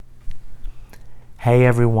Hey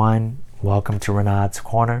everyone, welcome to Renaud's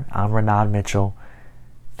Corner. I'm Renaud Mitchell.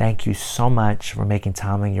 Thank you so much for making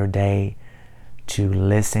time in your day to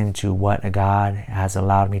listen to what God has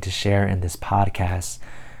allowed me to share in this podcast.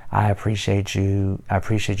 I appreciate you. I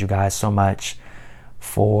appreciate you guys so much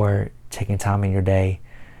for taking time in your day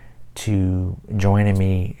to join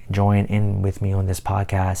in with me on this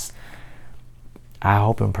podcast. I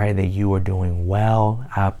hope and pray that you are doing well.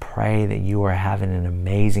 I pray that you are having an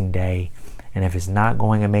amazing day. And if it's not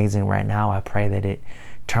going amazing right now, I pray that it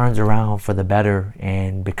turns around for the better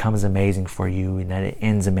and becomes amazing for you, and that it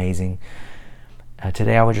ends amazing.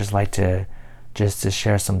 Today, I would just like to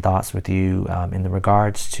share some thoughts with you in the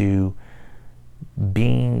regards to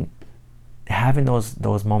having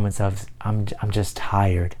those moments of I'm just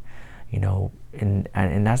tired,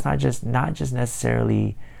 and that's not just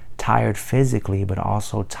necessarily tired physically, but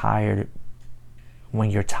also tired when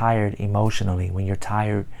you're tired emotionally, when you're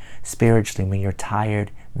tired spiritually, when you're tired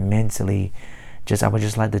mentally. I would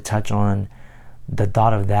just like to touch on the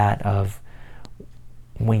thought of that, of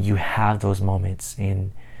when you have those moments.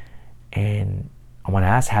 And I want to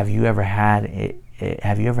ask, have you ever had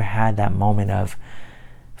that moment of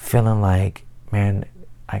feeling like, man,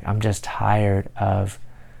 I'm just tired of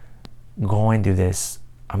going through this.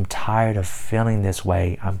 I'm tired of feeling this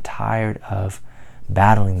way. I'm tired of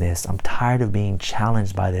battling this. I'm tired of being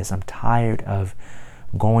challenged by this. I'm tired of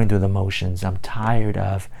going through the motions. I'm tired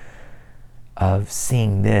of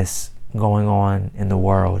seeing this going on in the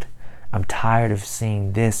world. I'm tired of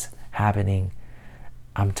seeing this happening.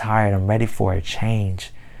 I'm tired. I'm ready for a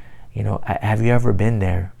change. Have you ever been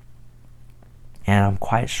there? And I'm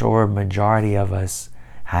quite sure a majority of us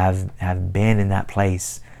have been in that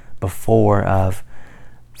place before, of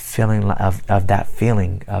that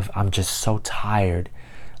feeling of I'm just so tired.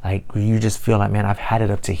 Like, you just feel like, man, I've had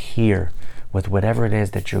it up to here with whatever it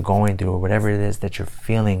is that you're going through, or whatever it is that you're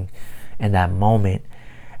feeling in that moment.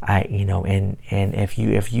 And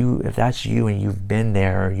if that's you and you've been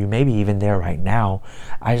there, or you may be even there right now,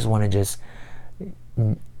 I just want to just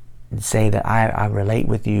say that I relate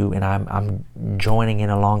with you, and I'm joining in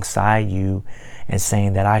alongside you and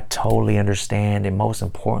saying that I totally understand. And most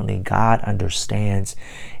importantly, God understands,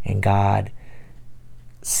 and God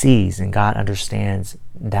sees, and God understands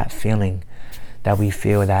that feeling that we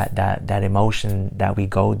feel, that emotion that we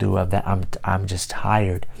go through, of that I'm just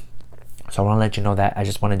tired. So I want to let you know that. I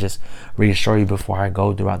just want to just reassure you before I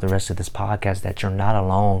go throughout the rest of this podcast that you're not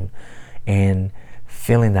alone in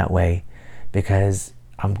feeling that way, because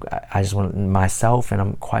I just want myself, and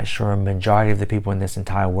I'm quite sure a majority of the people in this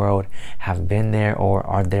entire world have been there or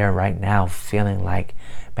are there right now, feeling like,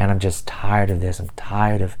 man, I'm just tired of this. I'm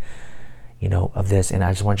tired of this. And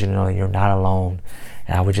I just want you to know that you're not alone.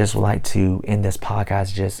 And I would just like to end this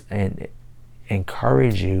podcast just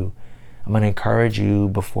encourage you. I'm going to encourage you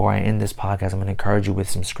before I end this podcast. I'm going to encourage you with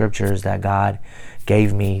some scriptures that God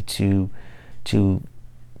gave me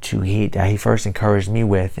that he first encouraged me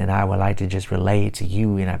with, and I would like to just relay it to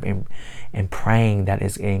you, and praying that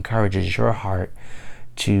it encourages your heart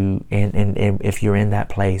to, and if you're in that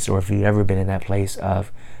place, or if you've ever been in that place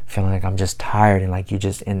of feeling like I'm just tired, and like you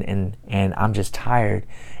just and I'm just tired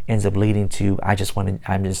ends up leading to I just want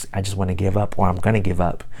to give up, or I'm going to give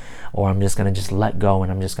up, or I'm just going to just let go,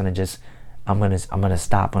 and I'm going to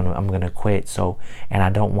stop, and I'm going to quit. So, and I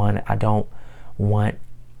don't want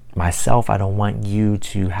myself, I don't want you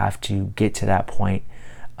to have to get to that point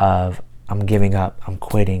of I'm giving up, I'm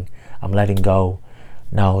quitting, I'm letting go.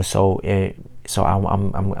 No,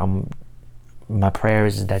 I'm my prayer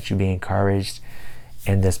is that you be encouraged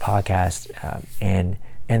in this podcast, and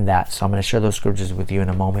in that. So I'm going to share those scriptures with you in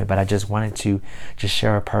a moment, but I just wanted to just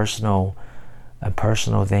share a personal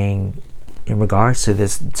thing in regards to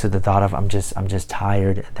this, to the thought of I'm just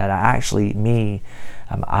tired. That I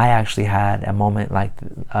actually had a moment like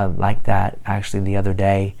that actually the other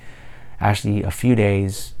day. Actually, a few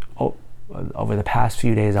days over the past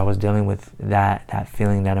few days, I was dealing with that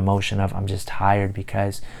feeling, that emotion of I'm just tired,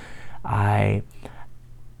 because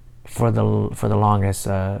for the longest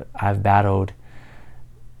I've battled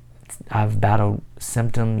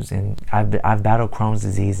symptoms, and I've battled Crohn's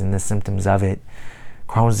disease and the symptoms of it.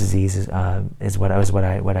 Crohn's disease is what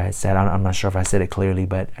I said. I'm not sure if I said it clearly,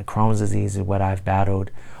 but Crohn's disease is what I've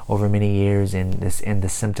battled over many years, and the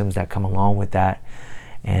symptoms that come along with that,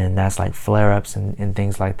 and that's like flare-ups and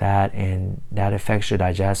things like that, and that affects your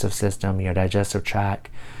digestive system, your digestive tract,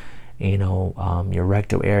 your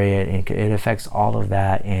rectal area, and it affects all of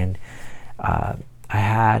that. And I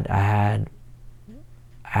had an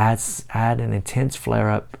intense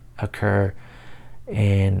flare-up occur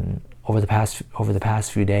in over the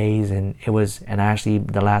past few days, and actually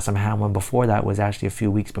the last time I had one before that was actually a few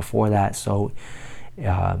weeks before that. So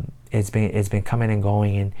it's been coming and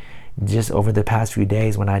going, and just over the past few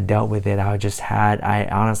days when I dealt with it, I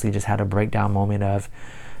honestly just had a breakdown moment of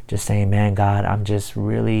just saying, man, God, I'm just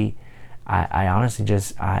really, I honestly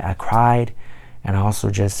just, I cried. And I also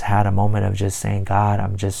just had a moment of just saying, God,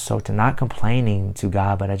 I'm just not complaining to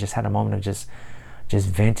God, but I just had a moment of just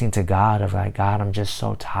venting to God of like, God, I'm just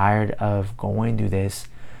so tired of going through this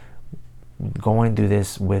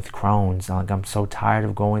with Crohn's. Like, I'm so tired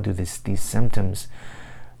of going through these symptoms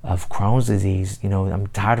of Crohn's disease. You know, I'm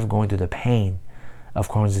tired of going through the pain of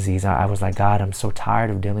Crohn's disease. I was like, God, I'm so tired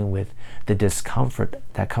of dealing with the discomfort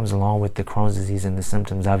that comes along with the Crohn's disease and the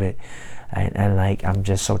symptoms of it. And like, I'm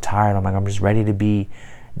just so tired. I'm like, I'm just ready to be,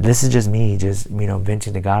 this is just me, just, you know,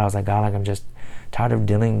 venting to God. I was like, God, like, I'm just tired of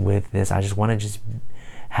dealing with this. I just want to just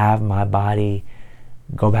have my body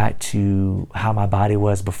go back to how my body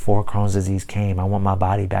was before Crohn's disease came. I want my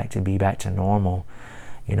body back to normal,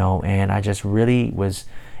 you know. And I just really was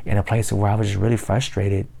in a place where I was just really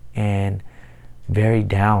frustrated and very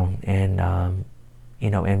down, and you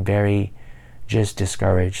know, and very just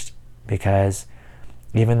discouraged, because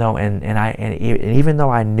even though even though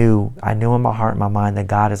I knew in my heart and my mind that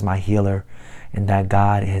God is my healer, and that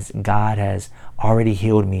God has already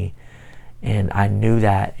healed me, and I knew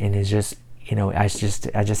that, and it's just, you know, I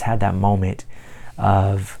just had that moment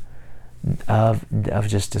of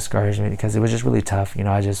just discouragement, because it was just really tough. You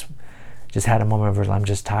know, I just had a moment where I'm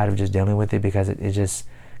just tired of just dealing with it, because it just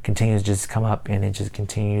continues to just come up, and it just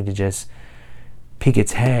continued to just peek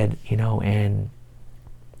its head, you know. And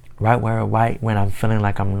right when I'm feeling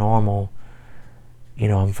like I'm normal, you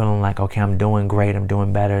know, I'm feeling like, okay, I'm doing great, I'm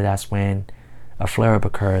doing better, that's when a flare-up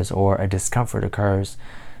occurs, or a discomfort occurs,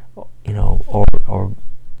 you know, or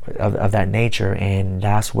of that nature. And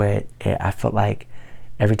that's what I felt like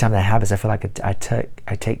every time that happens, I feel like I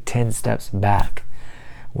take 10 steps back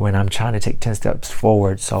when I'm trying to take 10 steps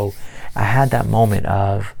forward. So I had that moment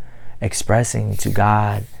of expressing to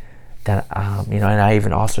God that, you know, and I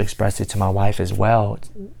even also expressed it to my wife as well,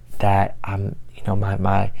 that I'm, you know,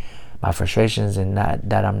 my frustrations, and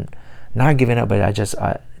that I'm not giving up, but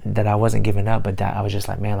that I wasn't giving up, but that I was just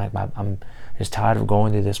like, man, like, I'm just tired of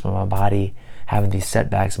going through this with my body having these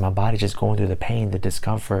setbacks, and my body just going through the pain, the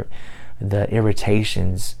discomfort, the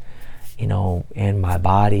irritations, you know, in my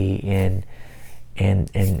body, in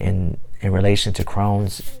relation to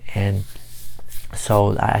Crohn's. And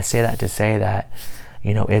so I say that to say that,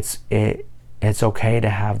 you know, it's okay to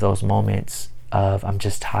have those moments of I'm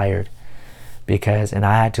just tired, and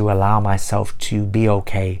I had to allow myself to be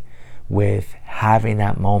okay with having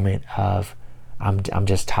that moment of I'm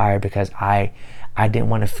just tired, because I didn't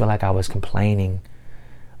want to feel like I was complaining,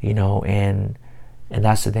 you know. And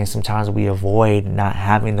that's the thing, sometimes we avoid not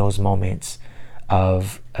having those moments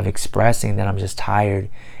of expressing that I'm just tired,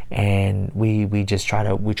 and we try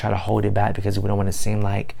to hold it back because we don't want to seem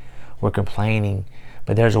like we're complaining.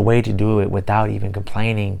 But there's a way to do it without even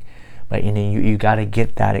complaining. But, you know, you got to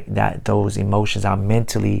get those emotions out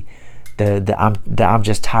mentally. The I'm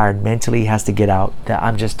just tired mentally has to get out. The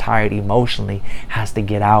I'm just tired emotionally has to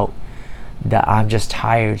get out. The I'm just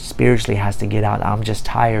tired spiritually has to get out. The I'm just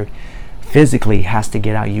tired physically has to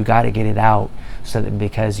get out. You got to get it out, so that,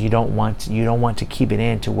 because you don't want to keep it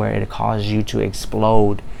in to where it causes you to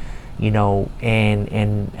explode, you know,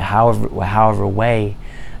 in however way,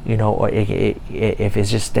 you know, or if it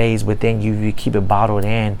just stays within you, you keep it bottled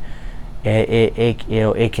in,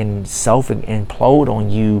 it can self implode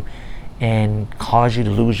on you and cause you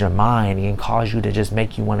to lose your mind, and cause you to just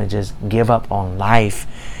make you want to just give up on life.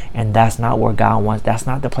 And that's not where God wants, that's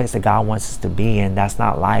not the place that God wants us to be in. That's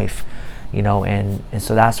not life, you know. And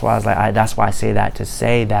so that's why I was like, that's why I say that, to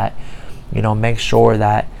say that, you know, make sure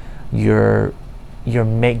that you're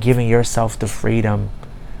giving yourself the freedom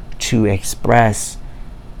to express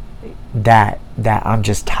that I'm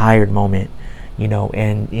just tired moment, you know,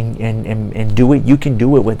 and do it. You can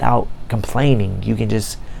do it without complaining. You can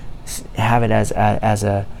just have it as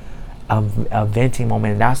a venting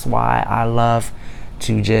moment. And that's why I love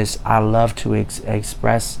to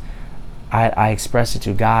express. I express it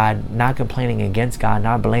to God, not complaining against God,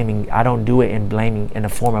 not blaming. I don't do it in the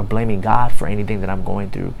form of blaming God for anything that I'm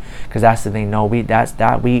going through, because that's the thing. No, we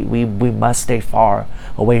must stay far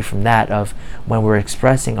away from that. Of when we're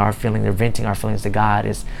expressing our feelings or venting our feelings to God,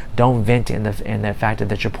 is don't vent in the fact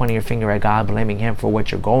that you're pointing your finger at God, blaming Him for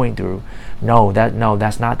what you're going through. No,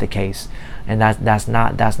 that's not the case, and that's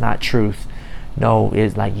not truth. No,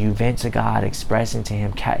 it's like you vent to God, expressing to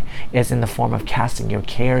Him. It's in the form of casting your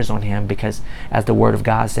cares on Him, because as the Word of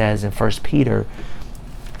God says in 1 Peter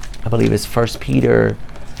I believe it's First Peter.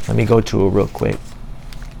 Let me go to it real quick.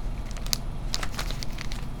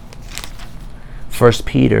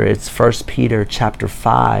 It's First Peter chapter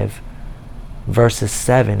 5, verses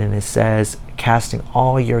 7, and it says, casting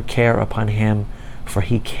all your care upon him, for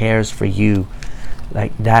he cares for you.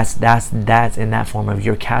 Like that's in that form of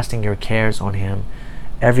you're casting your cares on him.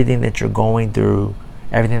 Everything that you're going through,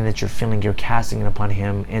 everything that you're feeling, you're casting it upon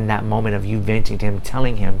him in that moment of you venting to him,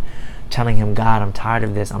 telling him, God, I'm tired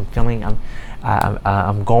of this. I'm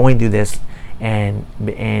going through this,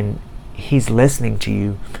 and he's listening to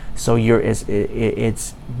you. So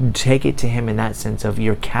it's take it to him in that sense of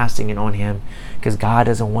you're casting it on him, because God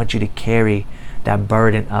doesn't want you to carry that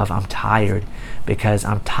burden of I'm tired, because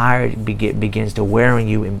I'm tired begins to wear on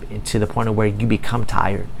you to the point of where you become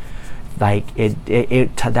tired. Like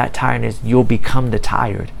that tiredness, you'll become the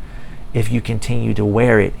tired if you continue to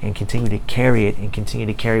wear it and continue to carry it and continue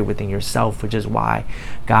to carry it within yourself, which is why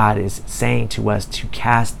God is saying to us to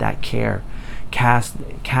cast that care, cast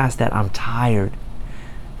that I'm tired.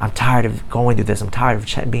 I'm tired of going through this. I'm tired of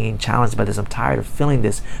being challenged by this. I'm tired of feeling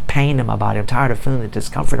this pain in my body. I'm tired of feeling the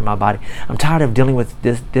discomfort in my body. I'm tired of dealing with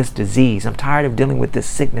this disease. I'm tired of dealing with this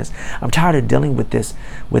sickness. I'm tired of dealing with this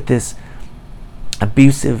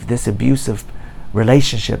abusive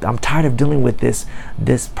relationship. I'm tired of dealing with this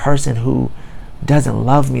person who doesn't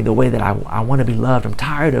love me the way that I want to be loved. I'm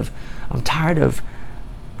tired of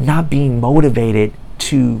not being motivated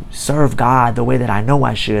to serve God the way that I know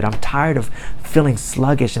I should. I'm tired of feeling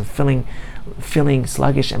sluggish and feeling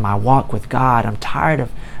sluggish in my walk with God. I'm tired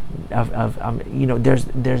of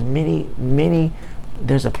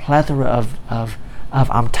there's a plethora of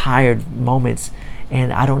I'm tired moments,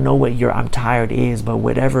 and I don't know what your I'm tired is, but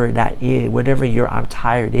whatever that is, whatever your I'm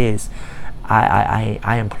tired is,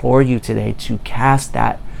 I implore you today to cast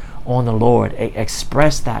that on the Lord.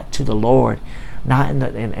 Express that to the Lord. Not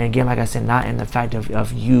and again, like I said, not in the fact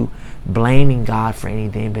of you blaming God for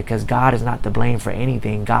anything, because God is not to blame for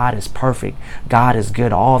anything. God is perfect. God is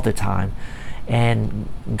good all the time. And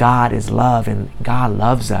God is love, and God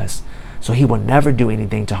loves us. So he will never do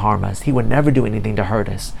anything to harm us. He will never do anything to hurt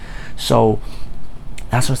us. So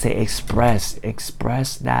that's what I say,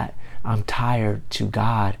 express that I'm tired to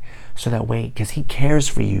God, so that way, because he cares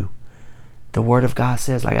for you. The word of God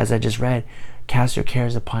says, like as I just read, cast your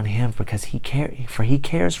cares upon him, because he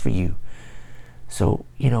cares for you. So,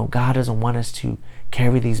 God doesn't want us to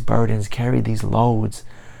carry these burdens, carry these loads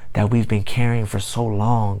that we've been carrying for so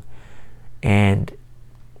long. And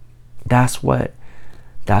that's why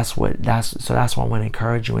I want to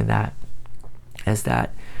encourage you in that, is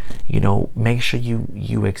that, make sure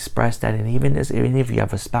you express that. And even if you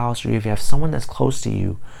have a spouse, or if you have someone that's close to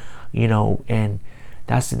you, and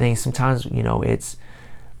that's the thing. Sometimes, it's,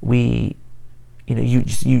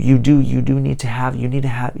 you do need to have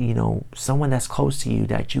someone that's close to you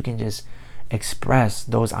that you can just express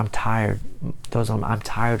those I'm tired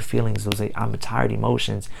feelings, those I'm tired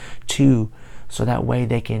emotions to, so that way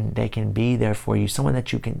they can be there for you. Someone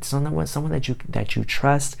that you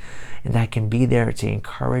trust, and that can be there to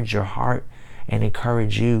encourage your heart and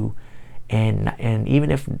encourage you, and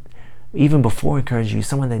even before encourage you,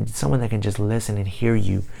 someone that can just listen and hear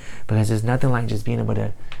you, because there's nothing like just being able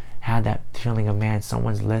to have that feeling of, man,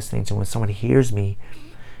 someone's listening to when someone hears me,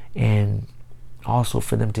 and also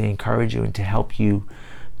for them to encourage you and to help you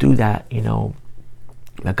do that.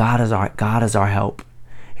 But God is our help,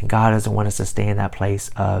 and God doesn't want us to stay in that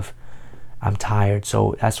place of I'm tired.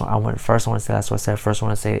 So that's what I want to say. That's what I said. First, I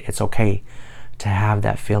want to say it's okay to have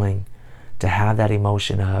that feeling, to have that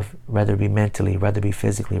emotion of, whether it be mentally, whether it be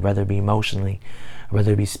physically, whether it be emotionally,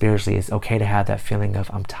 whether it be spiritually. It's okay to have that feeling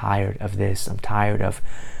of I'm tired of this. I'm tired of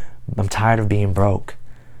being broke.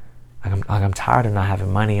 I'm tired of not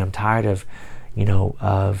having money. I'm tired of,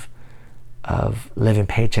 of living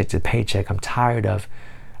paycheck to paycheck. I'm tired of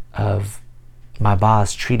my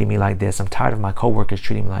boss treating me like this. I'm tired of my coworkers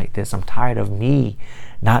treating me like this. I'm tired of me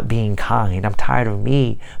not being kind. I'm tired of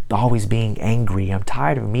me always being angry. I'm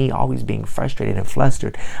tired of me always being frustrated and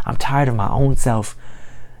flustered. I'm tired of my own self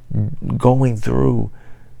going through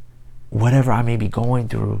whatever I may be going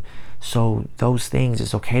through. So those things,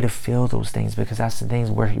 it's okay to feel those things, because that's the things,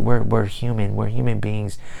 we're human. We're human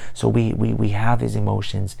beings. So we have these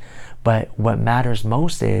emotions. But what matters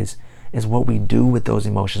most is what we do with those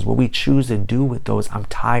emotions, what we choose to do with those I'm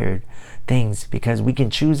tired things, because we can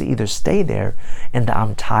choose to either stay there in the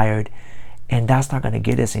I'm tired, and that's not going to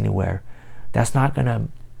get us anywhere. We're not going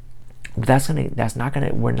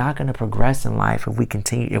to progress in life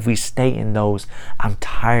if we stay in those I'm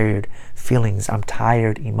tired feelings, I'm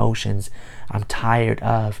tired emotions, I'm tired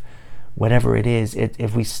of whatever it is.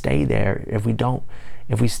 If we stay there, if we don't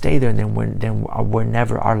If we stay there, then we're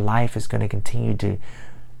never. Our life is going to continue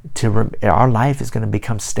our life is going to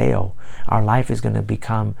become stale. Our life is going to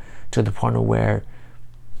become to the point of where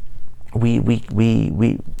we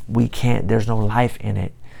can't. There's no life in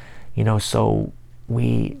it, So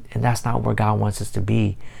and that's not where God wants us to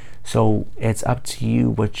be. So it's up to you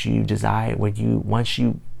what you desire. Once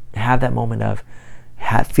you have that moment of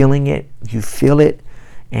feeling it, you feel it,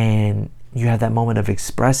 and you have that moment of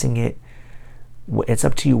expressing it. It's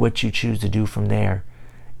up to you what you choose to do from there,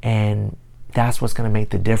 and that's what's going to make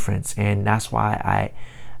the difference. And that's why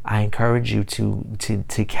I encourage you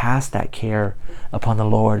to cast that care upon the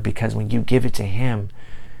Lord, because when you give it to Him,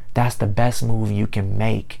 that's the best move you can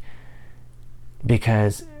make,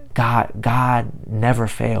 because God never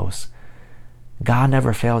fails. God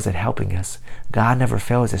never fails at helping us. God never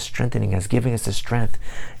fails at strengthening us, giving us the strength.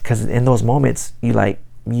 Because in those moments,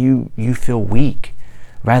 you feel weak.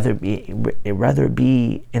 Rather it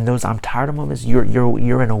be in those I'm tired of moments, you're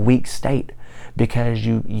in a weak state, because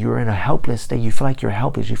you're in a helpless state. You feel like you're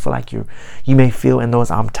helpless. You feel like you may feel in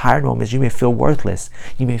those I'm tired moments, you may feel worthless.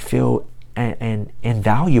 You may feel and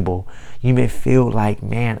invaluable. You may feel like,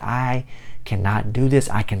 man, I cannot do this.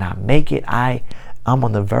 I cannot make it. I'm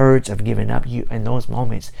on the verge of giving up. You in those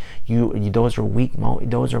moments, those are weak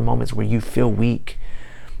moments. Those are moments where you feel weak,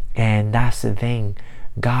 and that's the thing.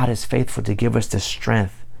 God is faithful to give us the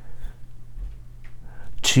strength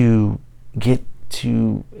to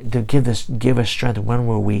give us strength when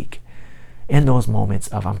we're weak. In those moments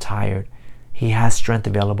of I'm tired, He has strength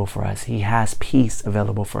available for us. He has peace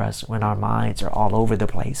available for us when our minds are all over the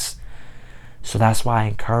place. So that's why I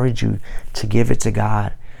encourage you to give it to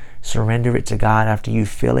God. Surrender it to God after you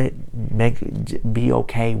feel it. Be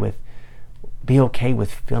okay with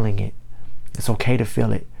feeling it. It's okay to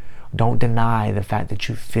feel it. Don't deny the fact that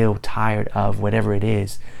you feel tired of whatever it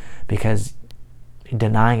is, because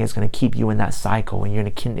denying is going to keep you in that cycle, and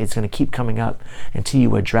it's going to keep coming up until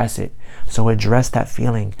you address it. So address that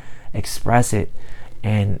feeling, express it,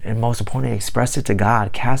 and most importantly, express it to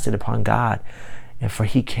God. Cast it upon God, and for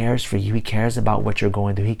He cares for you. He cares about what you're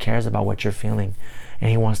going through. He cares about what you're feeling, and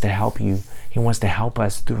He wants to help you. He wants to help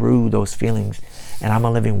us through those feelings. And I'm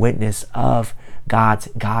a living witness of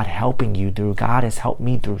God helping you through. God has helped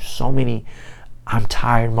me through so many I'm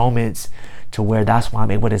tired moments, to where that's why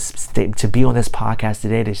I'm able to be on this podcast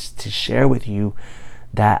today, to share with you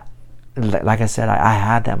that, like I said, I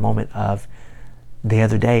had that moment of the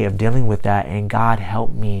other day of dealing with that, and God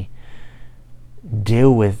helped me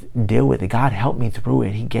deal with it. God helped me through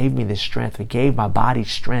it. He gave me the strength. He gave my body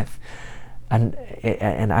strength, and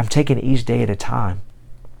I'm taking it each day at a time.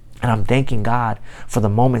 And I'm thanking God for the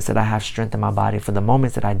moments that I have strength in my body, for the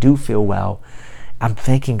moments that I do feel well. I'm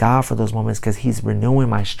thanking God for those moments, because He's renewing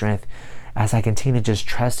my strength as I continue to just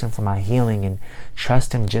trust Him for my healing, and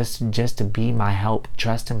trust Him just to be my help.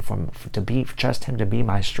 Trust Him to be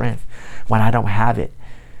my strength when I don't have it.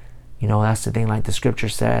 That's the thing. Like the scripture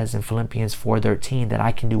says in Philippians 4:13, that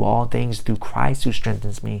I can do all things through Christ who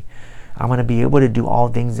strengthens me. I'm going to be able to do all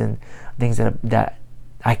things, and things I'm going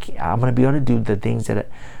to be able to do the things that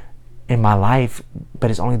in my life,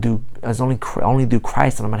 but it's only through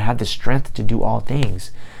Christ, and I'm going to have the strength to do all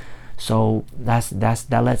things. So that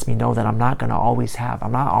lets me know that I'm not always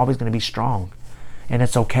going to be strong, and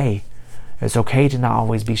it's okay. It's okay to not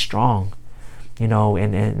always be strong,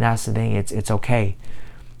 and that's the thing. It's okay,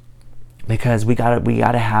 because we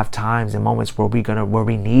gotta have times and moments where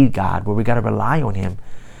we need God, where we gotta rely on Him.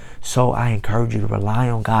 So I encourage you to rely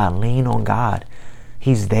on God, lean on God.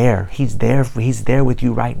 He's there. He's there with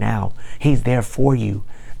you right now. He's there for you.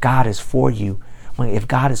 God is for you. If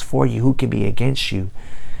God is for you, who can be against you?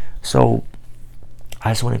 So I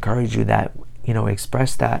just want to encourage you that,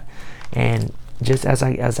 express that. And just as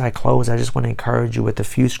I close, I just want to encourage you with a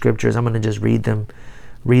few scriptures. I'm going to just read them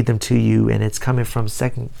to you, and it's coming from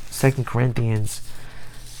Second Corinthians.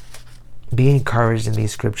 Be encouraged in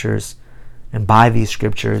these scriptures and by these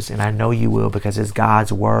scriptures, and I know you will, because it's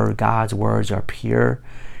God's word. God's words are pure.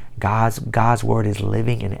 God's word is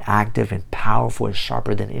living and active and powerful and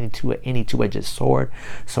sharper than any two-edged sword.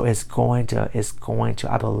 So it's going to,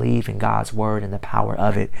 I believe in God's word and the power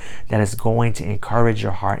of it, that is going to encourage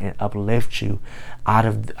your heart and uplift you out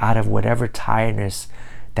of whatever tiredness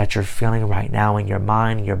that you're feeling right now in your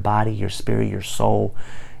mind, your body, your spirit, your soul.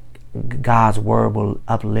 God's word will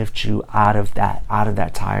uplift you out of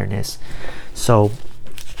that tiredness. So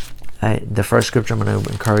the first scripture I'm going to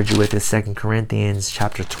encourage you with is 2 Corinthians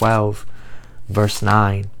chapter 12, verse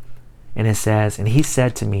 9. And it says, and He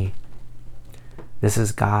said to me, this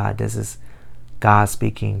is God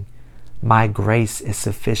speaking, my grace is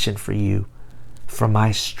sufficient for you, For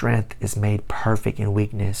my strength is made perfect in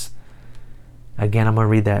weakness. Again, I'm going to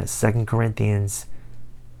read that. 2 Corinthians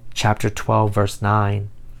chapter 12, verse 9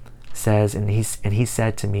 says, and he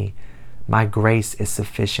said to me, my grace is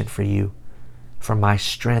sufficient for you, for my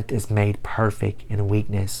strength is made perfect in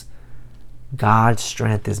weakness. God's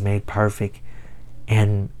strength is made perfect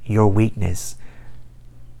in your weakness.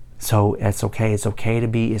 So it's okay. It's okay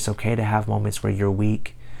to have moments where you're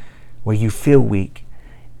weak, where you feel weak.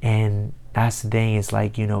 And that's the thing. It's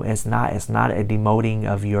like, it's not a demoting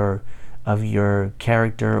of your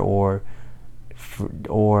character or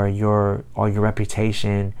your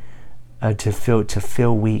reputation to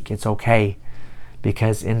feel weak. It's okay,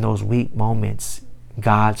 because in those weak moments,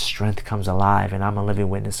 God's strength comes alive, and I'm a living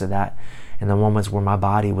witness of that. In the moments where my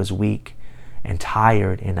body was weak and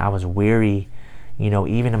tired and I was weary,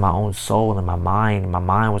 even in my own soul and my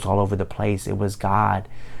mind was all over the place. It was God's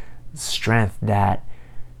strength that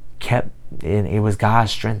it was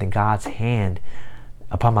God's strength and God's hand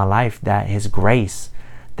upon my life, that His grace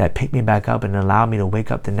that picked me back up and allowed me to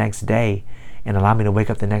wake up the next day,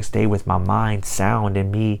 with my mind sound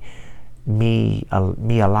and me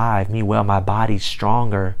alive, me well, my body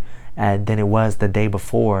stronger than it was the day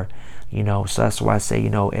before. So that's why I say,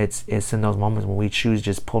 it's in those moments when we choose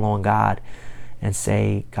just pull on God and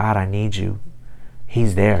say, God, I need you.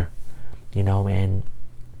 He's there, and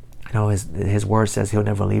his word says He'll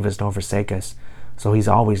never leave us nor forsake us. So He's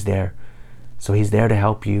always there. So He's there to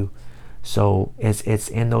help you. So it's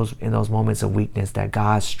in those moments of weakness that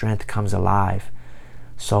God's strength comes alive.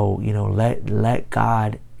 So let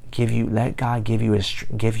God give you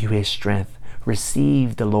His strength.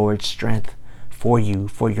 Receive the Lord's strength for you,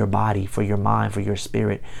 for your body, for your mind, for your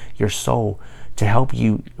spirit, your soul, to help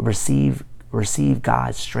you receive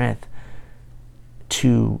God's strength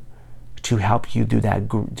to help you through that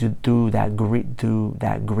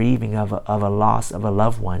grieving of a loss of a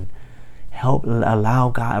loved one.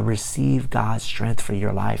 Receive God's strength for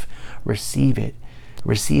your life. Receive it.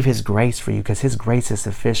 Receive His grace for you, because His grace is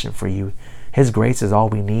sufficient for you. His grace is all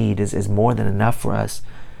we need, is more than enough for us.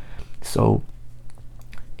 So,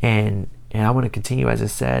 and I want to continue, as it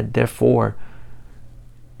said, therefore,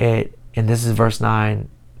 and this is verse 9,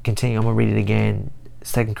 continue, I'm going to read it again,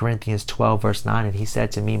 2 Corinthians 12, verse 9, and he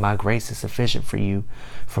said to me, my grace is sufficient for you,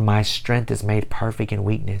 for my strength is made perfect in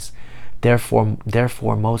weakness. Therefore,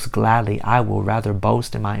 most gladly, I will rather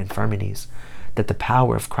boast in my infirmities, that the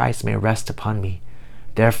power of Christ may rest upon me.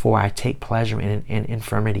 Therefore, I take pleasure in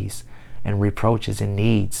infirmities, and reproaches, and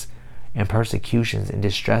needs, and persecutions, and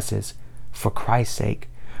distresses, for Christ's sake.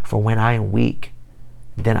 For when I am weak,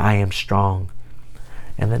 then I am strong.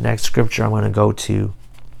 And the next scripture I'm going to go to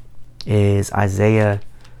is Isaiah.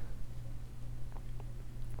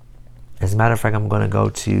 As a matter of fact, I'm going to go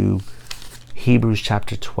to Hebrews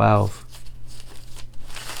chapter 12.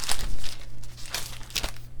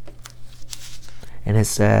 And it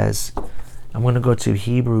says, I'm going to go to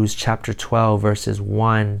Hebrews chapter 12, verses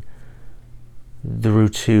 1 through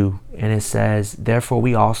 2. And it says, therefore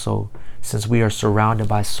we also, since we are surrounded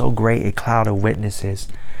by so great a cloud of witnesses,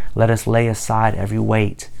 let us lay aside every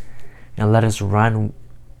weight, and let us run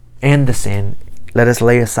and the sin. Let us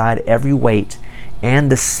lay aside every weight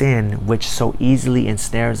and the sin which so easily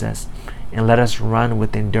ensnares us, and let us run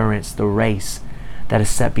with endurance the race that is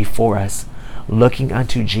set before us, looking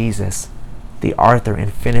unto Jesus, the author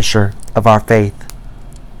and finisher of our faith,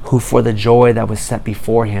 who for the joy that was set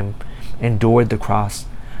before Him endured the cross,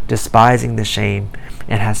 despising the shame,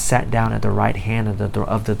 and has sat down at the right hand of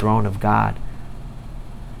the throne of God.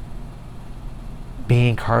 Be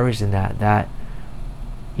encouraged in that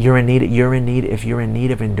if you're in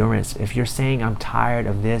need of endurance, if you're saying I'm tired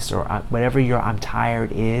of this, or whatever I'm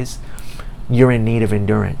tired is, you're in need of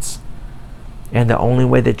endurance. And the only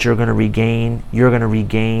way that you're going to regain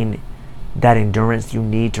that endurance you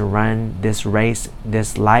need to run this race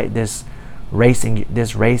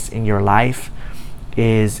in your life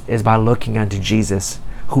is by looking unto Jesus,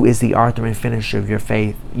 who is the author and finisher of your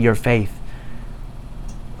faith.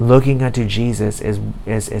 Looking unto Jesus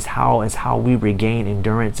is how we regain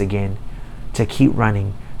endurance again, to keep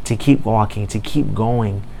running, to keep walking, to keep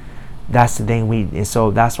going. That's the thing. So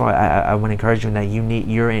that's why I want to encourage you that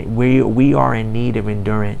we are in need of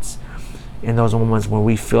endurance in those moments when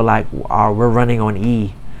we feel like we're running on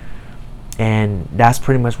E. And that's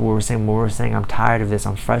pretty much what we're saying. When we're saying I'm tired of this,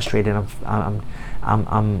 I'm frustrated, I'm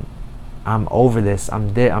over this,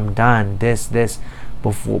 I'm done. This.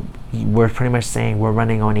 Before, we're pretty much saying we're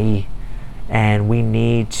running on E, and we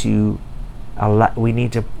need to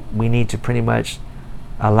pretty much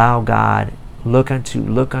allow God, look unto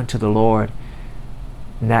the Lord.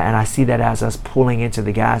 And I see that as us pulling into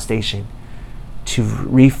the gas station,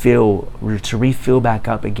 refill back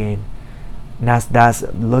up again. And that's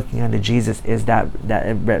looking unto Jesus, is that's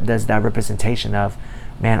that representation of,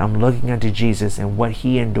 man, I'm looking unto Jesus and what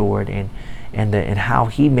he endured, and how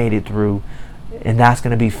he made it through, and that's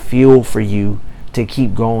going to be fuel for you to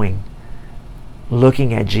keep going.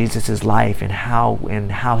 Looking at Jesus's life and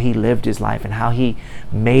how he lived his life and how he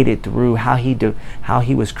made it through, how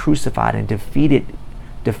he was crucified and defeated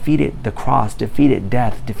the cross, defeated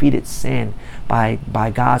death, defeated sin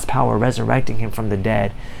by God's power resurrecting him from the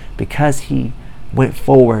dead, because he went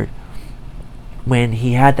forward when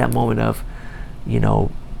he had that moment of,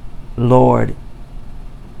 Lord,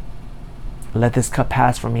 let this cup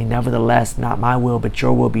pass from me, nevertheless not my will but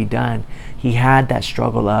your will be done. He had that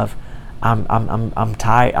struggle of, I'm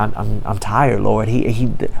tired. I'm tired, Lord.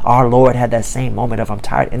 Our Lord had that same moment of, I'm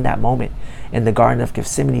tired, in that moment in the Garden of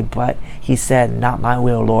Gethsemane, but he said, not my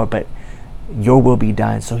will, Lord, but your will be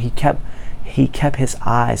done. So he kept his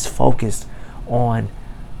eyes focused on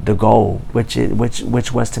the goal,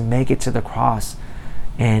 which was to make it to the cross,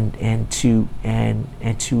 and to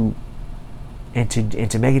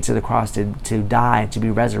make it to the cross, to die, to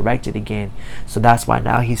be resurrected again. So that's why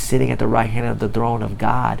now he's sitting at the right hand of the throne of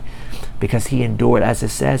God, because he endured, as it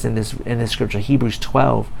says in this scripture, Hebrews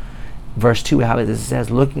 12 verse 2, how it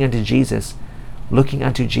says, looking unto Jesus,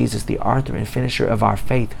 the author and finisher of our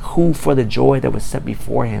faith, who for the joy that was set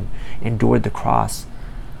before him endured the cross.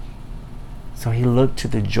 So he looked to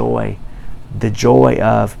the joy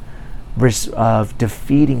of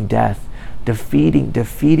defeating death,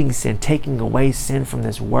 defeating sin, taking away sin from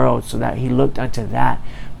this world, so that he looked unto that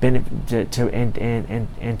benefit to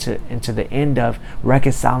the end of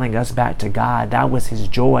reconciling us back to God. That was his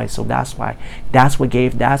joy. So that's what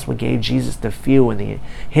gave Jesus the fuel and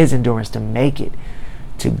his endurance to make it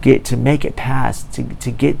past,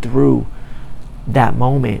 to get through that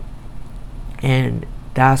moment. And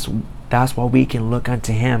that's why we can look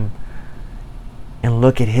unto him and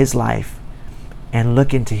look at his life and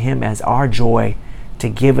look into him as our joy, to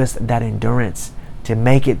give us that endurance to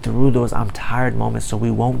make it through those I'm tired moments, so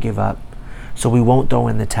we won't give up, so we won't throw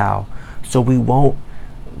in the towel, so we won't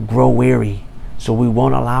grow weary, so we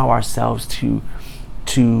won't allow ourselves to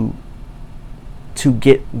get to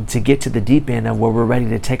the deep end of where we're ready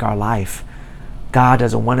to take our life. God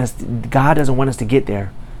doesn't want us to get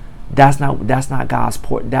there. That's not God's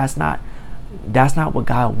port. That's not what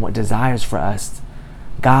God desires for us.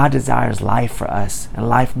 God desires life for us, and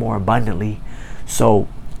life more abundantly. So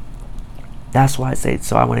that's why I say it.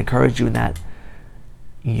 So I want to encourage you in that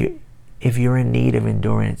if you're in need of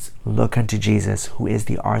endurance, look unto Jesus, who is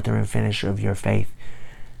the author and finisher of your faith,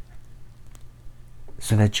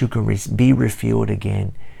 so that you can be refueled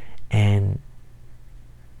again, and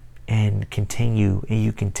continue, and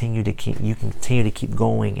you continue to keep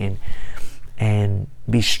going, and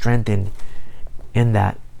be strengthened in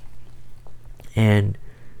that. And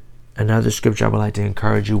another scripture I would like to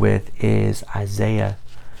encourage you with is Isaiah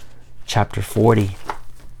chapter 40.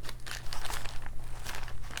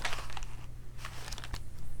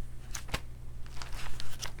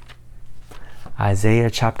 Isaiah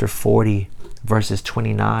chapter 40 verses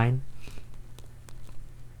 29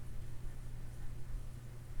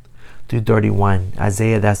 through 31.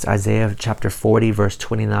 That's Isaiah chapter 40 verse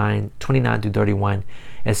 29 through 31.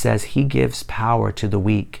 It says, he gives power to the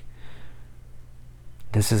weak.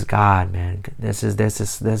 This is God, man.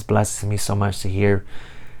 This blesses me so much to hear.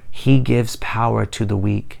 He gives power to the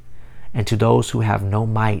weak, and to those who have no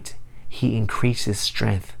might, he increases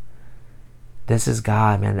strength. This is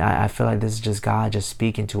God, man. I feel like this is just God just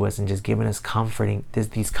speaking to us and just giving us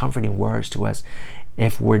these comforting words to us.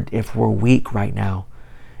 If we're weak right now,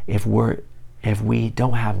 if we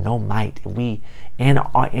don't have no might, if we in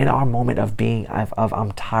our moment of being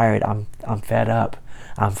I'm tired, I'm fed up,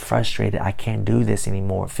 I'm frustrated, I can't do this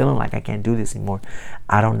anymore, feeling like I can't do this anymore,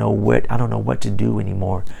 I don't know what to do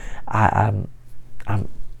anymore. I'm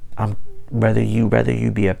whether you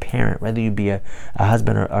be a parent, whether you be a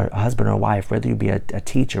husband or a wife, whether you be a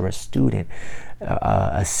teacher, a student,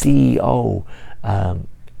 a CEO,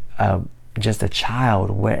 just a child,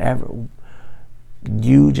 wherever,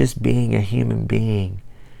 you just being a human being,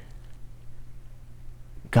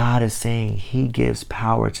 God is saying he gives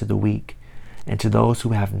power to the weak, and to those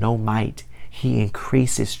who have no might, he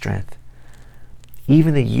increases strength.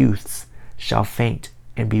 Even the youths shall faint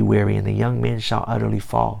and be weary, and the young men shall utterly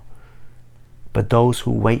fall. But those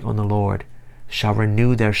who wait on the Lord shall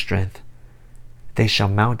renew their strength. They shall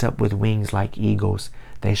mount up with wings like eagles.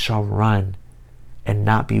 They shall run and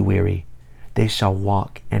not be weary. They shall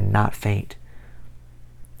walk and not faint.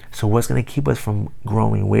 So what's going to keep us from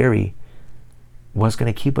growing weary What's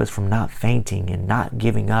going to keep us from not fainting and not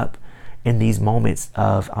giving up in these moments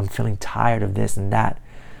of I'm feeling tired of this and that,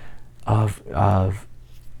 of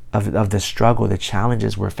the struggle, the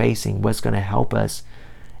challenges we're facing. What's going to help us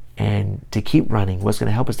and to keep running, what's going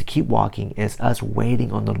to help us to keep walking, is us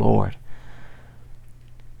waiting on the Lord.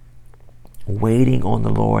 Waiting on the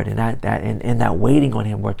Lord, and that waiting on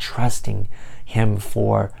Him, we're trusting Him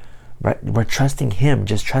we're trusting Him,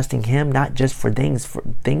 just trusting Him, not just for things.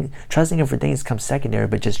 Trusting Him for things comes secondary,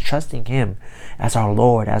 but just trusting Him as our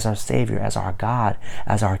Lord, as our Savior, as our God,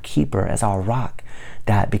 as our keeper, as our rock.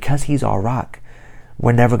 That because He's our rock,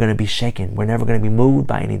 we're never going to be shaken. We're never going to be moved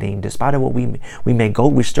by anything. Despite of what we may go,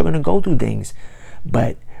 we're still going to go through things,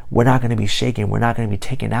 but we're not going to be shaken. We're not going to be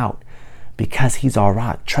taken out. Because He's our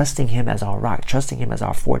rock, trusting Him as our rock, trusting Him as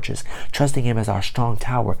our fortress, trusting Him as our strong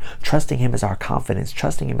tower, trusting Him as our confidence,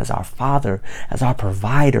 trusting Him as our Father, as our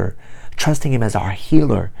provider, trusting Him as our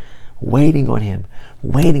healer, waiting on Him,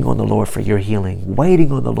 waiting on the Lord for your healing,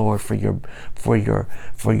 waiting on the Lord for your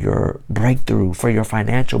breakthrough, for your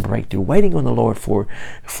financial breakthrough, waiting on the Lord for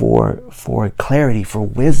clarity, for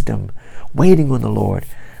wisdom, waiting on the Lord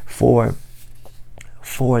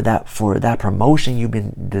for that promotion you've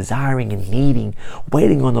been desiring and needing,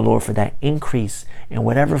 waiting on the Lord for that increase in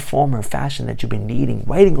whatever form or fashion that you've been needing,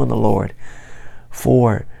 waiting on the Lord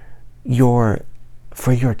for your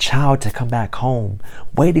child to come back home,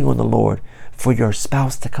 waiting on the Lord for your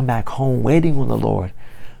spouse to come back home, waiting on the Lord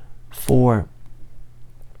for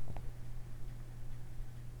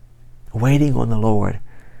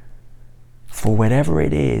whatever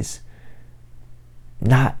it is.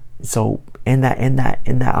 Not so in that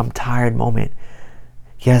I'm tired moment,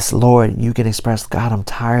 yes, Lord, you can express, God, I'm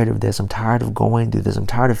tired of this. I'm tired of going through this. I'm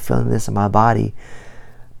tired of feeling this in my body.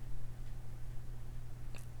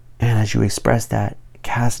 And as you express that,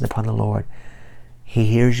 cast it upon the Lord. He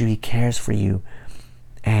hears you. He cares for you.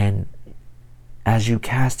 And as you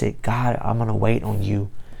cast it, God, I'm going to wait on you.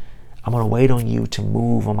 I'm going to wait on you to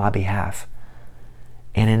move on my behalf.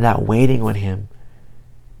 And in that waiting on Him,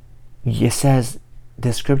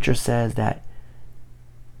 the scripture says that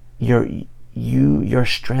your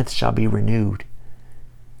strength shall be renewed.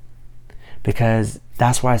 Because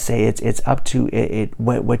that's why I say it's up to it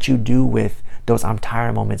what you do with those I'm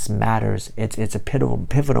tired moments matters. It's a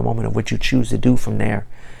pivotal moment of what you choose to do from there.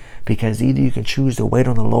 Because either you can choose to wait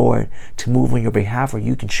on the Lord to move on your behalf, or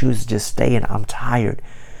you can choose to just stay in I'm tired.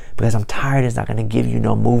 Because I'm tired is not going to give you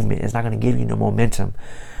no movement. It's not going to give you no momentum.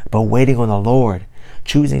 But waiting on the Lord,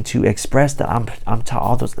 choosing to express the I'm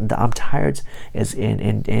tired is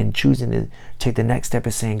in choosing to take the next step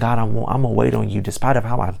is saying, God, I'm gonna wait on you despite of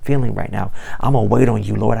how I'm feeling right now. I'm gonna wait on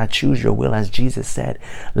you, Lord. I choose your will, as Jesus said,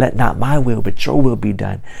 let not my will but your will be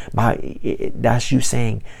done. That's you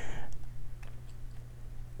saying,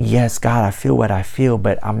 yes, God, I feel what I feel,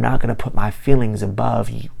 but I'm not gonna put my feelings above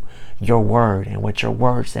your word and what your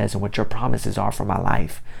word says and what your promises are for my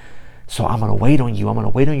life. So I'm going to wait on you. I'm going to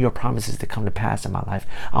wait on your promises to come to pass in my life.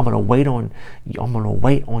 I'm going to wait on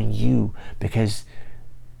you because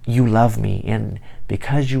you love me. And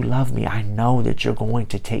because you love me, I know that you're going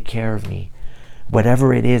to take care of me.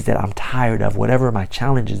 Whatever it is that I'm tired of, whatever my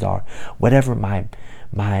challenges are, whatever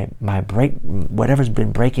whatever's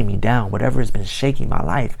been breaking me down, whatever has been shaking my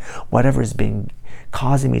life, whatever has been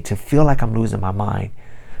causing me to feel like I'm losing my mind.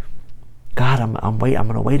 God, I'm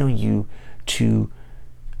going to wait on you to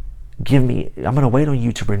I'm going to wait on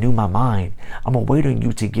you to renew my mind. I'm going to wait on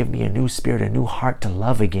you to give me a new spirit, a new heart to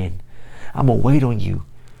love again. I'm going to wait on you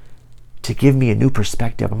to give me a new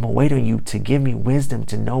perspective. I'm going to wait on you to give me wisdom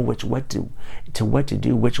to know what to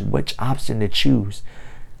do, which option to choose.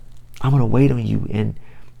 I'm going to wait on you,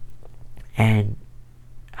 and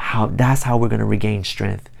that's how we're going to regain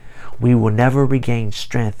strength. We will never regain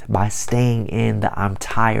strength by staying in the I'm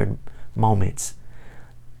tired moments.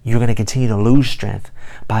 You're going to continue to lose strength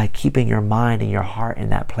by keeping your mind and your heart in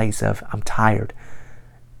that place of I'm tired,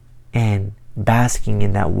 and basking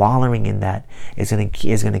in that, wallowing in that is going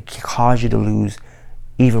to cause you to lose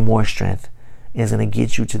even more strength. It's going to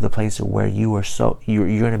get you to the place of where you're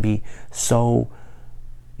going to be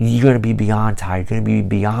beyond tired. You're going to be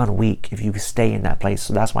beyond weak if you stay in that place.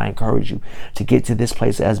 So that's why I encourage you to get to this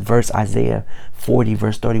place, as Isaiah 40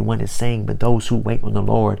 verse 31 is saying, but those who wait on the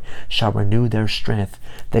Lord shall renew their strength.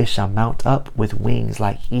 They shall mount up with wings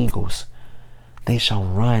like eagles. They shall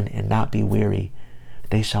run and not be weary.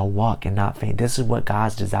 They shall walk and not faint. This is what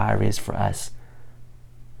God's desire is for us.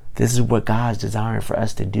 This is what God's desiring for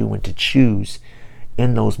us to do and to choose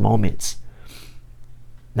in those moments.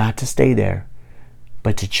 Not to stay there,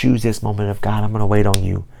 but to choose this moment of, God, I'm going to wait on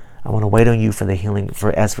you. I'm going to wait on you for the healing.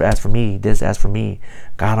 As for me,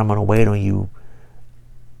 God, I'm going to wait on you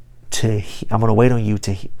I'm going to wait on you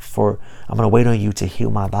to heal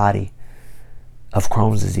my body of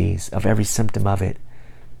Crohn's disease, of every symptom of it.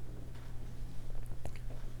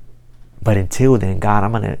 But until then, God,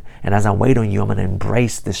 and as I wait on you, I'm going to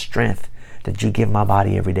embrace the strength that you give my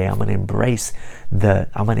body every day. I'm going to embrace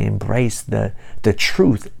the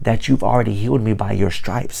truth that you've already healed me by your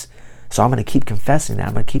stripes. So I'm going to keep confessing that.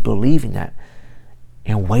 I'm going to keep believing that,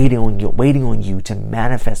 and waiting on you to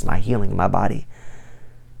manifest my healing in my body.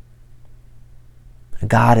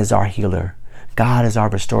 God is our healer. God is our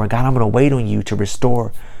restorer. God, I'm going to wait on you to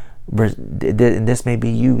restore. And this may be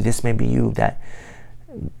you. That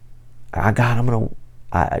God, I'm going to.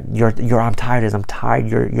 I'm tired as I'm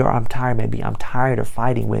tired. I'm tired. Maybe I'm tired of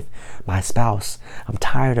fighting with my spouse. I'm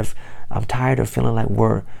tired of feeling like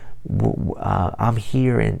I'm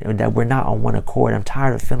here and that we're not on one accord. I'm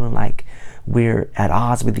tired of feeling like we're at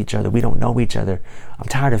odds with each other. We don't know each other. I'm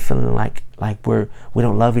tired of feeling like we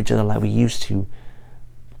don't love each other like we used to.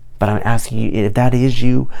 But I'm asking you, if that is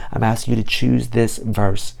you, I'm asking you to choose this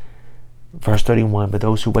verse. Verse 31, but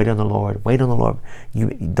those who wait on the Lord.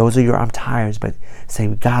 Those are your I'm tired's, but say,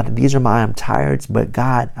 God, these are my I'm tired's, but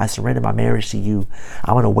God, I surrender my marriage to you.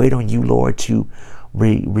 I want to wait on you, Lord, to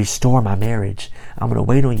restore my marriage. I'm going to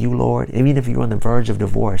wait on you, Lord, even if you're on the verge of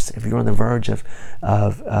divorce, if you're on the verge of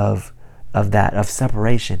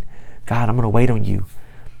separation. God, I'm going to wait on you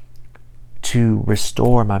to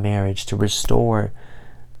restore my marriage, to restore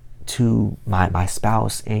to my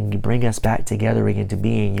spouse, and bring us back together again, to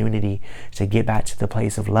be in unity, to get back to the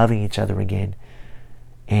place of loving each other again.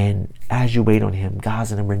 And as you wait on him,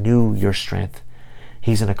 God's going to renew your strength.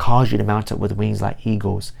 He's going to cause you to mount up with wings like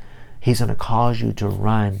eagles. He's going to cause you to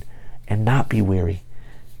run and not be weary.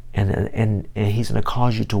 And he's going to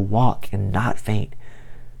cause you to walk and not faint.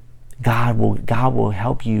 God will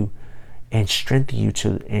help you and strengthen you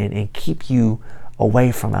and keep you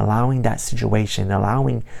away from allowing that situation,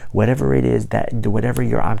 allowing whatever it is whatever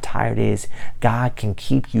your I'm tired is. God can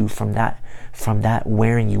keep you from that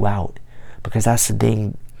wearing you out, because that's the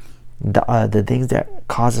thing. The things that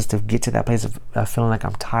cause us to get to that place of feeling like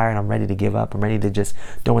I'm tired, I'm ready to give up, I'm ready to just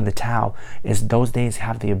throw in the towel, is those things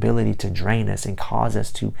have the ability to drain us and cause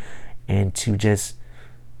us to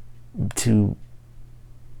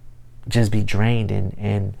just be drained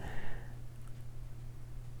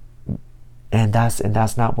and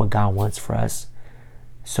that's not what God wants for us.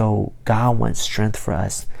 So God wants strength for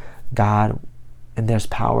us. God, and there's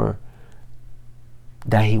power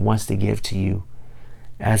that he wants to give to you.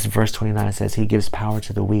 As verse 29 says, he gives power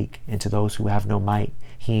to the weak, and to those who have no might,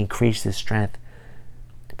 he increases strength.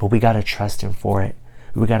 But we got to trust him for it.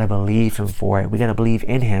 We got to believe him for it. We got to believe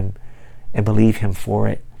in him and believe him for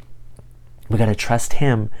it. We got to trust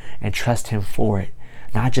him and trust him for it.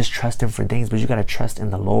 Not just trust him for things, but you got to trust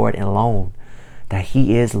in the Lord alone. That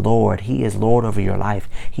he is Lord. He is Lord over your life.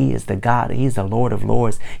 He is the God. He is the Lord of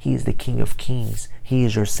lords. He is the King of kings. He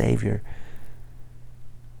is your Savior.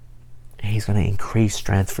 And he's going to increase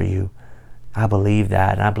strength for you. I believe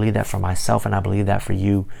that. And I believe that for myself, and I believe that for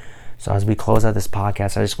you. So as we close out this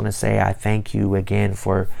podcast, I just want to say I thank you again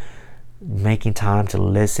for making time to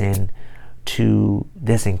listen to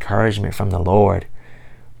this encouragement from the Lord.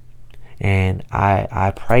 And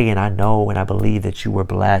I pray and I know and I believe that you were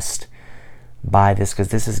blessed by this, because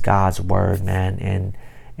this is God's word, man.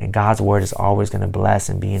 And God's word is always going to bless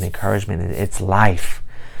and be an encouragement. It's life.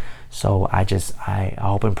 So I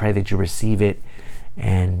hope and pray that you receive it,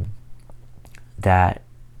 and that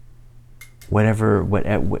whatever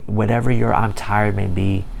your I'm tired may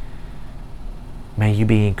be, may you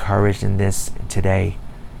be encouraged in this today.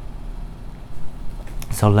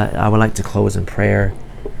 So I would like to close in prayer.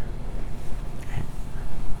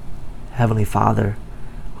 Heavenly Father,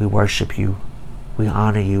 we worship you. We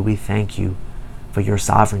honor you. We thank you for your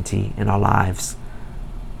sovereignty in our lives.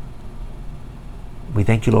 We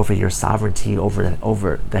thank you, Lord, for your sovereignty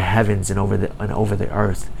over the heavens and over the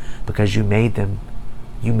earth, because you made them.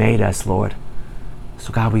 You made us, Lord.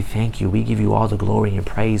 So God, we thank you. We give you all the glory and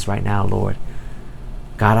praise right now, Lord.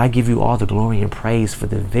 God, I give you all the glory and praise for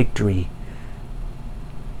the victory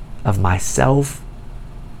of myself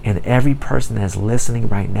and every person that's listening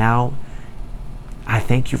right now. I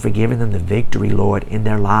thank you for giving them the victory, Lord, in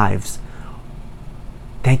their lives.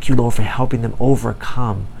 Thank you, Lord, for helping them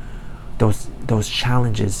overcome those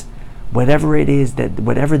challenges. Whatever it is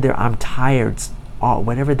whatever their I'm tired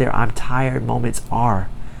moments are,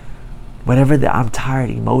 whatever the I'm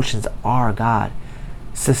tired emotions are, God,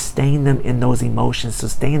 sustain them in those emotions,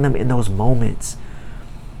 sustain them in those moments.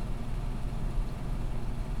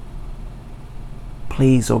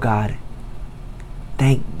 Please, oh God,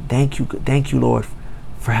 thank you, Lord,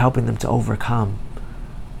 for helping them to overcome.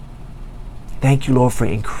 Thank you, Lord, for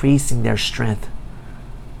increasing their strength.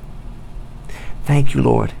 Thank you,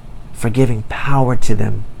 Lord, for giving power to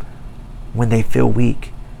them when they feel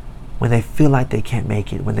weak, when they feel like they can't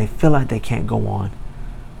make it, when they feel like they can't go on.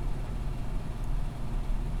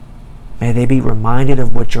 May they be reminded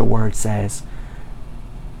of what your word says,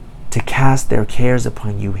 to cast their cares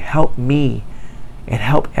upon you. Help me and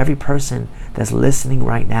help every person that's listening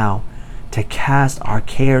right now to cast our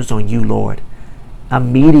cares on you, Lord,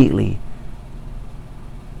 immediately.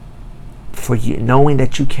 For you, knowing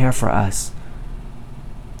that you care for us,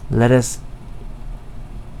 let us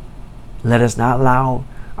not allow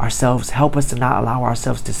ourselves, help us to not allow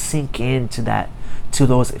ourselves to sink into to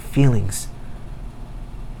those feelings.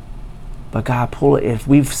 But God, pull it. If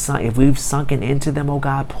we've sunken into them, oh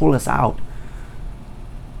God, pull us out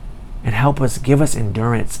and help us. Give us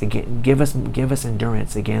endurance again. Give us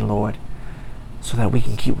endurance again, Lord, so that we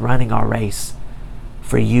can keep running our race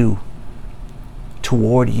for you,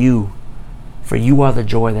 toward you. For you are the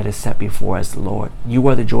joy that is set before us, Lord. You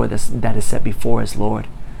are the joy that is set before us, Lord.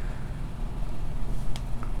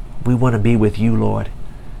 We want to be with you, Lord,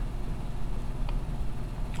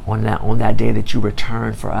 on that day that you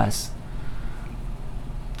return for us.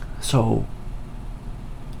 So,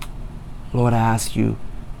 Lord, I ask you,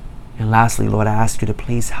 and lastly, Lord, I ask you to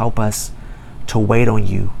please help us to wait on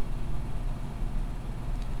you.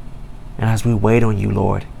 And as we wait on you,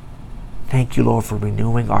 Lord, thank you, Lord, for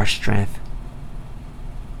renewing our strength.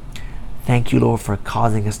 Thank you, Lord, for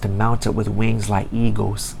causing us to mount up with wings like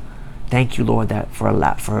eagles. Thank you, Lord, that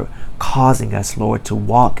for causing us, Lord, to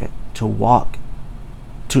walk.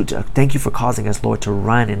 Thank you for causing us, Lord, to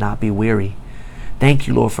run and not be weary. Thank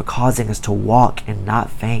you, Lord, for causing us to walk and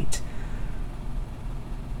not faint.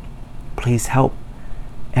 Please help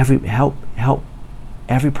every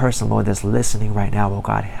person, Lord, that's listening right now, oh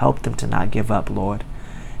God. Help them to not give up, Lord.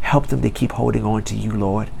 Help them to keep holding on to you,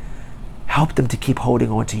 Lord. Help them to keep holding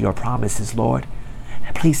on to your promises, Lord.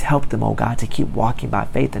 And please help them, oh God, to keep walking by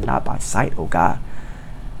faith and not by sight, oh God.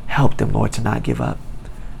 Help them, Lord, to not give up.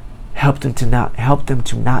 Help them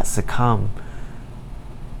to not succumb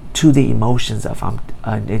to the emotions of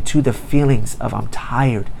and to the feelings of I'm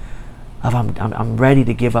tired, of I'm ready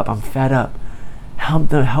to give up, I'm fed up.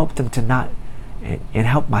 Help them to not, and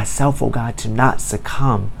help myself, oh God, to not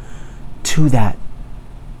succumb to that,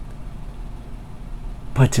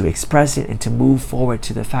 but to express it and to move forward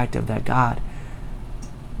to the fact of that, God,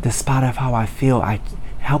 despite of how I feel,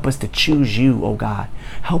 help us to choose you, oh God.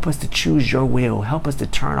 Help us to choose your will. Help us to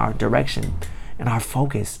turn our direction and our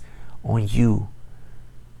focus on you.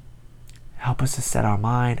 Help us to set our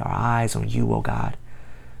mind, our eyes on you, oh God.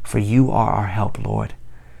 For you are our help, Lord.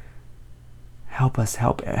 Help us,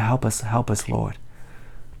 Lord.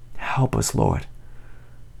 Help us, Lord.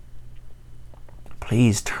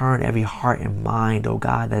 Please turn every heart and mind, oh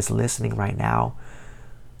God, that's listening right now,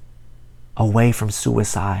 away from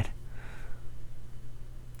suicide.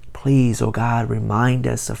 Please, oh God, remind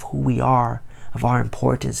us of who we are, of our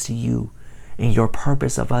importance to you, and your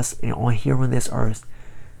purpose of us on here on this earth,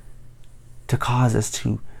 to cause us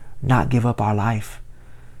to not give up our life,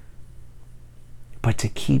 but to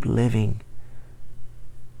keep living,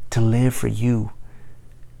 to live for you,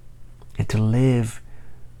 and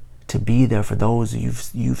to be there for those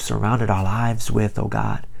you've surrounded our lives with, oh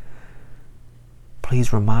God.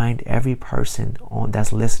 Please remind every person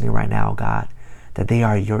that's listening right now, God, that they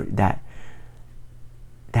are they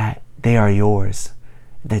are yours,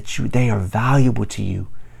 they are valuable to you,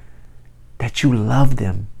 that you love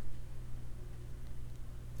them,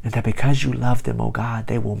 and that because you love them, oh God,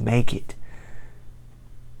 they will make it.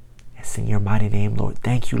 It's in your mighty name, Lord.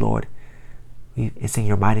 Thank you, Lord. It's in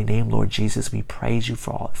your mighty name, Lord Jesus. We praise you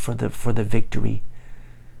for the victory.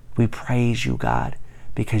 We praise you, God,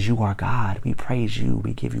 because you are God. We praise you.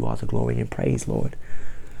 We give you all the glory and praise, Lord.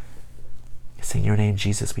 It's in your name,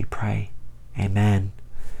 Jesus, we pray. Amen.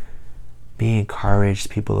 Be encouraged,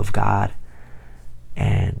 people of God.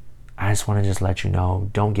 And I just want to let you know,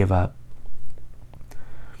 don't give up.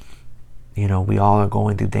 You know, we all are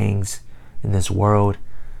going through things in this world.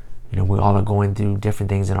 You know, we all are going through different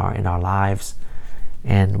things in our lives.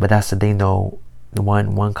 But that's the thing, though. The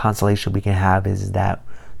one consolation we can have is that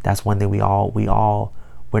that's one thing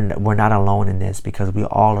we're not alone in this, because we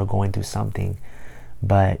all are going through something.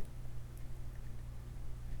 But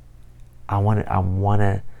I want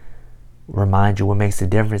to remind you, what makes the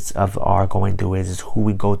difference of our going through is who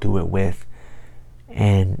we go through it with.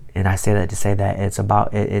 And I say that to say that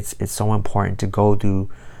it's so important to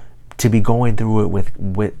be going through it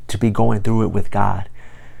with God.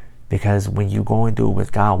 Because when you're going through it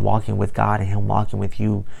with God, walking with God and Him walking with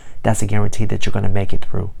you, that's a guarantee that you're going to make it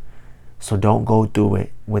through. So don't go through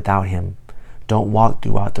it without him. Don't walk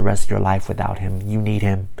throughout the rest of your life without him. You need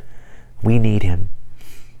him. We need him.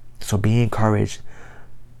 So be encouraged.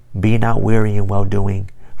 Be not weary in well doing,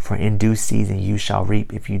 for in due season you shall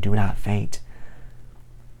reap if you do not faint.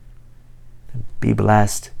 Be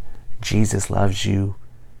blessed. Jesus loves you.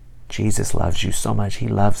 Jesus loves you so much. He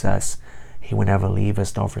loves us. He will never leave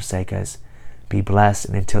us nor forsake us. Be blessed.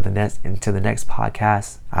 And until the next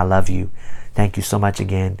podcast, I love you. Thank you so much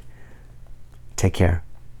again. Take care.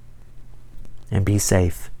 And be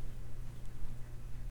safe.